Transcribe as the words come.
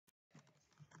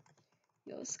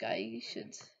Yo, this guy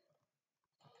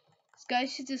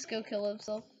should just go kill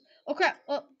himself. Oh crap!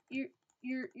 Oh,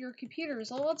 your computer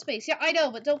is low on space. Yeah, I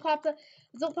know, but don't pop up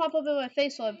in my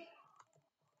face while I'm.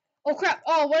 Oh crap!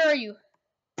 Oh, where are you?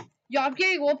 Yo, I'm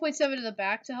getting 1.7 in the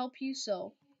back to help you,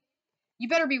 so you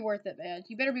better be worth it, man.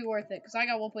 You better be worth it, because I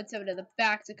got 1.7 in the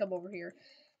back to come over here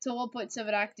to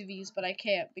 1.7 active views, but I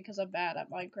can't because I'm bad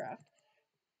at Minecraft.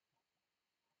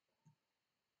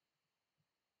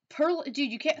 Pearl, dude,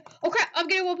 you can't. Oh crap! I'm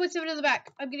getting 1.7 in the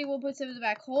back. I'm getting 1.7 in the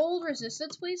back. Hold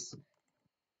resistance, please.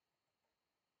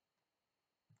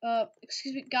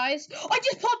 Excuse me, guys. I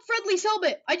just popped Friendly's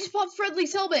helmet. I just popped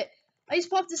Friendly's helmet. I just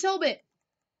popped his helmet.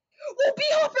 Oh, bee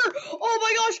hopper! Oh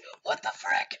my gosh! What the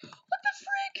frick? What the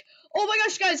frick? Oh my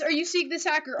gosh, guys, are you seeing this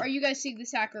hacker? Are you guys seeing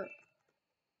this hacker?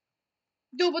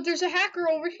 No, but there's a hacker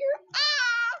over here.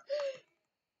 Ah!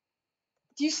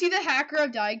 Do you see the hacker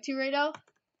I'm dying to right now?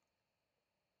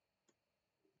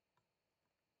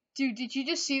 Dude, did you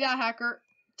just see that hacker?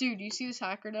 Dude, do you see this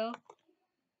hacker now?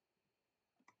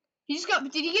 He just got.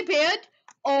 Did he get banned?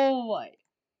 Oh my.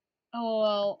 Oh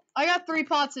well. I got 3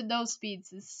 pots and no speeds.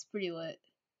 This is pretty lit.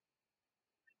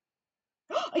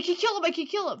 I can kill him. I can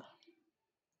kill him.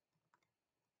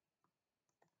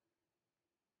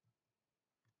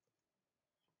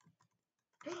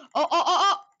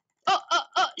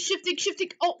 Shifting.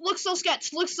 Oh, looks so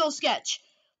sketch. Looks so sketch.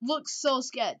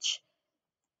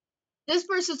 This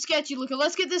person's sketchy looking.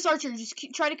 Let's get this archer. Just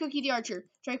try to cookie the archer.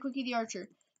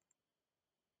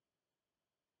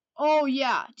 Oh,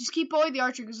 yeah. Just keep bullying the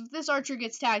archer, because if this archer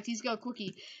gets tagged, he's gonna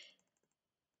cookie.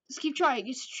 Just keep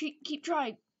trying. Keep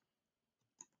trying.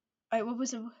 Alright, what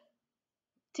was it?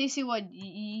 TC1,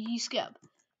 you skip.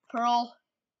 Pearl.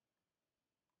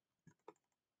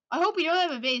 I hope we don't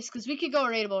have a base, because we could go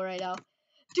raidable right now.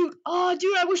 Dude,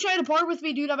 I wish I had a bar with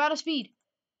me, dude. I'm out of speed.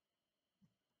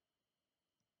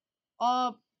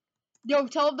 Yo,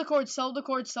 tell him the cords, because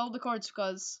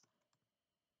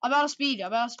I'm out of speed.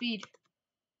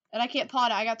 And I can't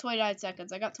pot it. I got 29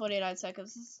 seconds.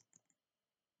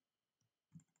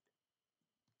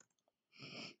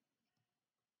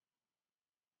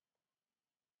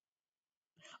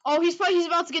 Oh, he's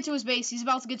about to get to his base.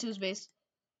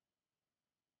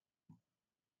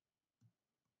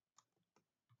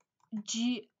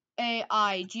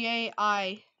 G-A-I,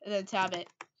 and then tab it.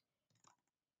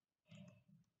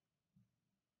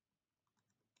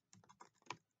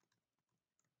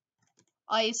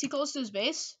 Is he close to his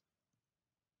base?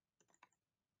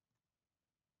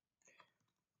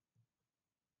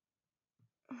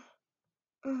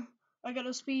 I got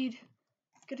no speed.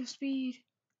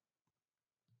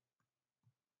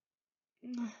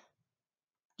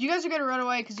 You guys are gonna run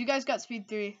away because you guys got speed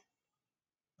 3.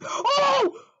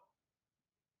 Oh!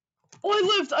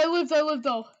 Oh, I lived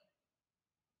though.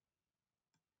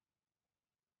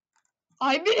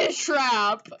 I'm in a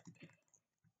trap.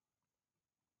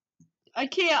 I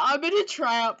can't. I'm in a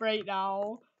trap right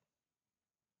now.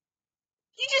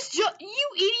 You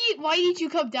idiot! Why did you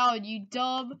come down, you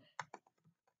dumb?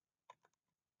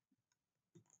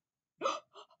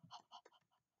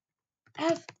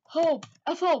 F home.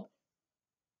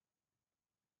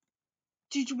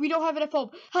 Dude, we don't have enough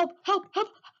home. Help!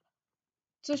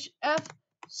 So F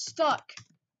stuck.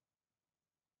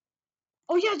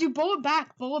 Oh yeah, dude, bow it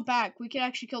back. We can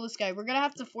actually kill this guy. We're gonna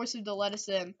have to force him to let us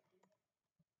in.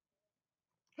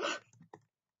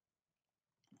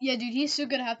 Yeah, dude, he's still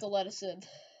gonna have to let us in.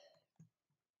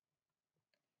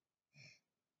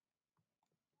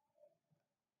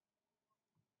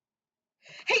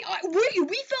 Hey,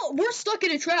 we're stuck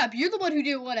in a trap. You're the one who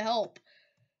didn't want to help.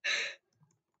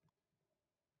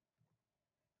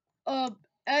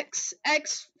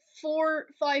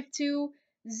 X452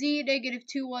 Z negative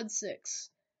 216.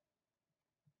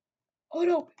 Oh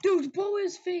no, dude, blow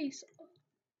his face.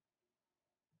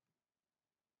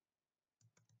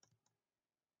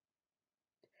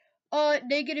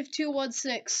 Negative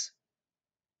 216.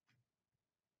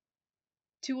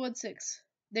 216.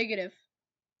 Negative.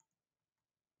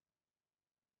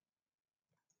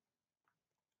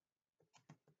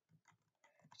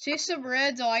 Chase some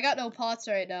reds. Oh, I got no pots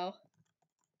right now.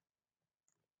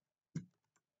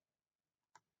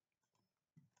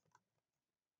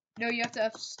 No, you have to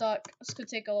F stuck. This could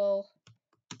take a little.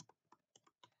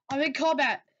 I'm in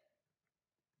combat.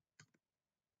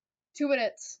 2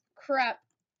 minutes. Crap.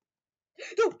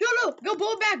 No, blow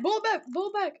it back.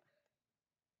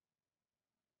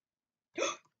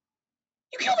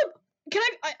 You killed him. Can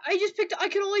I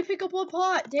can only pick up 1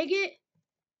 pot. Dang it.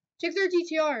 Check their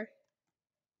DTR.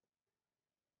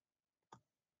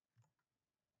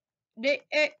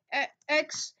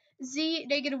 X Z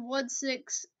negative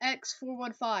 16 X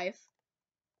 415.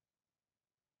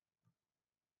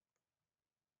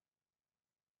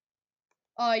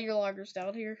 Your logger's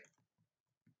down here.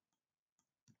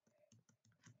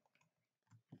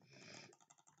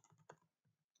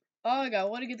 Oh, I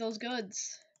want to get those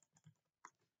goods.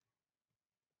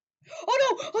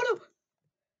 Oh no! Oh no!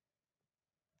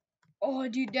 Oh,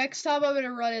 dude, next time I'm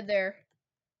gonna run in there.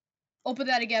 Open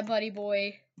that again, buddy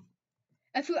boy.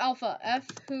 F-Who Alpha.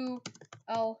 F-Who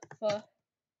Alpha.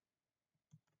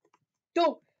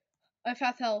 Go! I have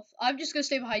half health. I'm just gonna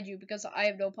stay behind you because I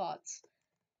have no pots.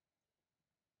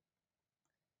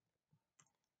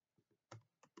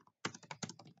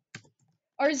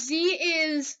 Our Z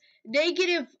is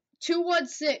negative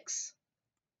 216.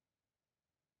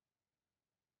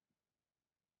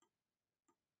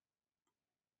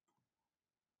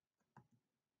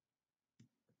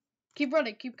 Keep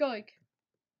running, keep going.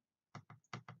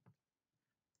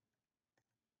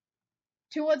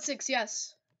 216,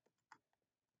 yes.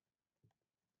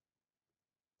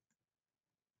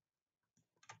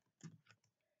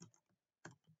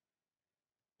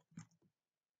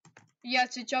 Yeah,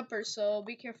 it's a jumper, so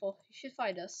be careful. You should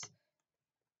find us.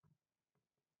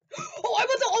 Oh, I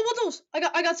want those.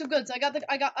 I got some goods. I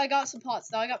got some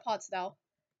pots now. I got pots now.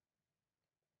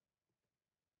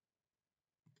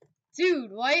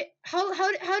 Dude, what?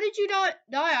 How did you not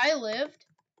die? I lived.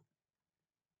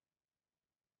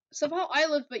 Somehow I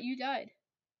lived, but you died.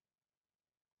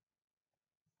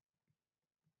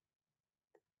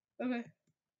 Okay.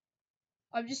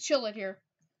 I'm just chilling here.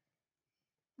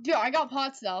 Dude, I got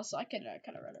pots now, so I can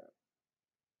kind of run it.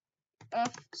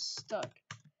 F stuck.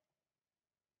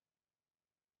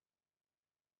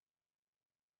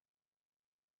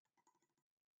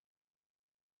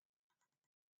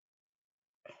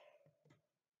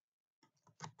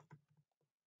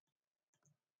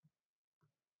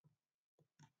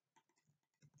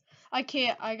 I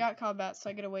can't. I got combat, so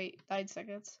I gotta wait 9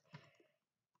 seconds.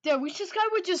 Yeah, we just guy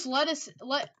would just let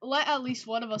at least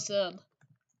one of us in.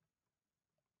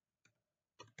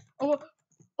 Oh,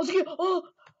 oh!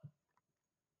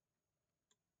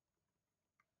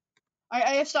 I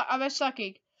have stuck. I'm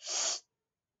stucking.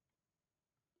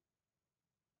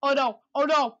 Oh no! Oh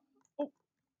no! Oh.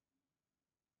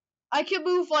 I can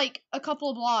move like a couple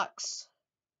of blocks.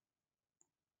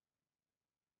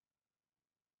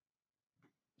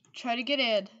 Try to get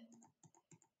in.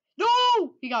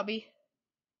 No! He got me.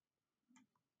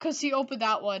 Cause he opened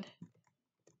that one.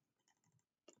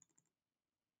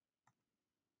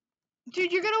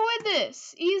 Dude, you're gonna win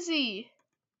this. Easy.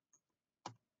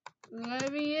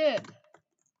 Let me in.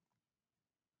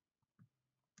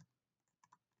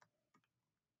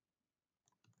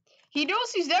 He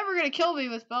knows he's never gonna kill me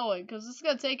with bowing, cause it's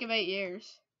gonna take him 8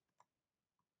 years.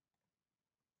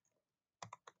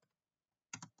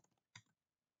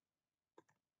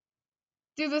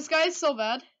 Dude, this guy's so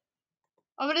bad.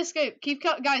 I'm gonna escape.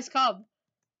 Guys, come.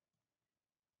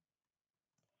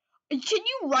 Can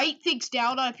you write things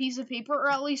down on a piece of paper, or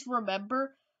at least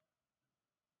remember?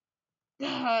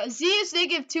 Z is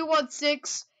negative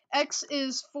 216. X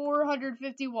is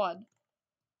 451.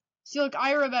 See, look,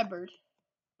 I remembered.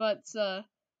 But,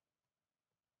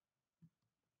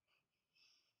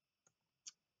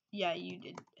 yeah, you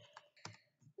didn't.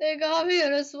 They got me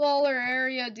in a smaller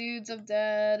area, dudes. I'm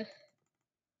dead.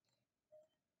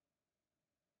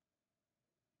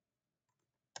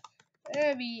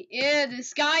 Let me in.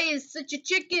 This guy is such a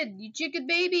chicken. You chicken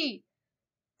baby.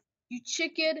 You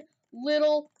chicken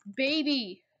little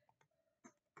baby.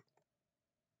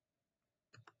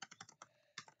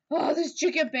 Oh, this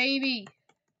chicken baby.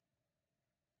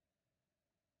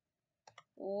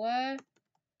 Let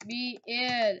me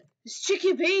in. This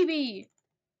chicken baby.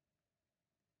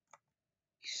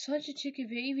 You're such a chicken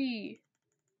baby.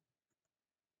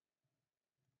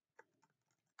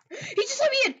 He just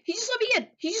let me in. He just let me in.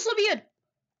 He just let me in.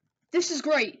 This is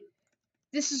great.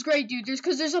 This is great, dude.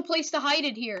 There's a place to hide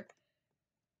in here.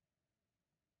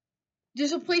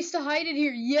 There's a place to hide in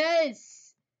here.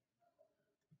 Yes.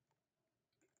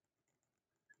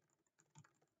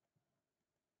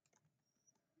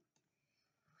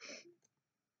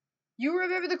 You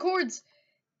remember the chords.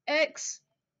 X.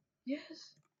 Yes.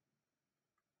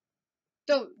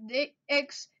 No,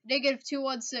 X negative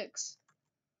 216.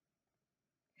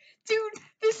 Dude,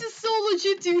 this is so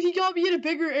legit, dude. He got me in a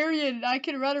bigger area and I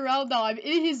can run around now. I'm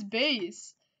in his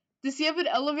base. Does he have an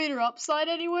elevator upside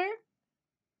anywhere?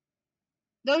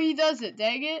 No, he doesn't.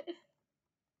 Dang it.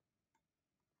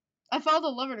 I found a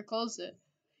lever to close it.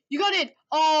 You got in.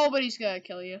 Oh, but he's gonna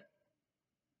kill you.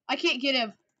 I can't get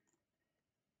him.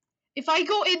 If I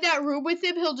go in that room with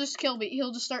him, he'll just kill me.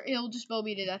 He'll just blow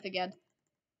me to death again.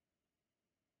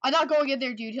 I'm not going in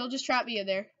there, dude. He'll just trap me in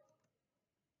there.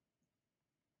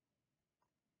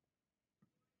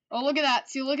 Oh, look at that.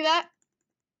 See, look at that.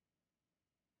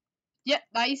 Yeah,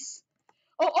 nice.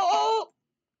 Oh.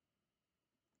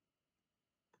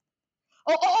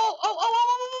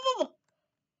 Oh.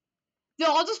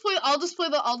 No, I'll just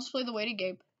play the waiting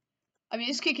game. I mean,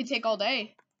 this kid can take all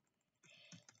day.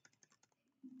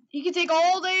 He can take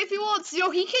all day if he wants. Yo,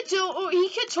 he can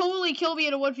totally kill me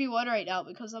in a 1v1 right now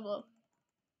because I'm a...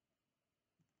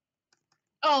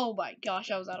 Oh my gosh,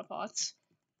 I was out of pots.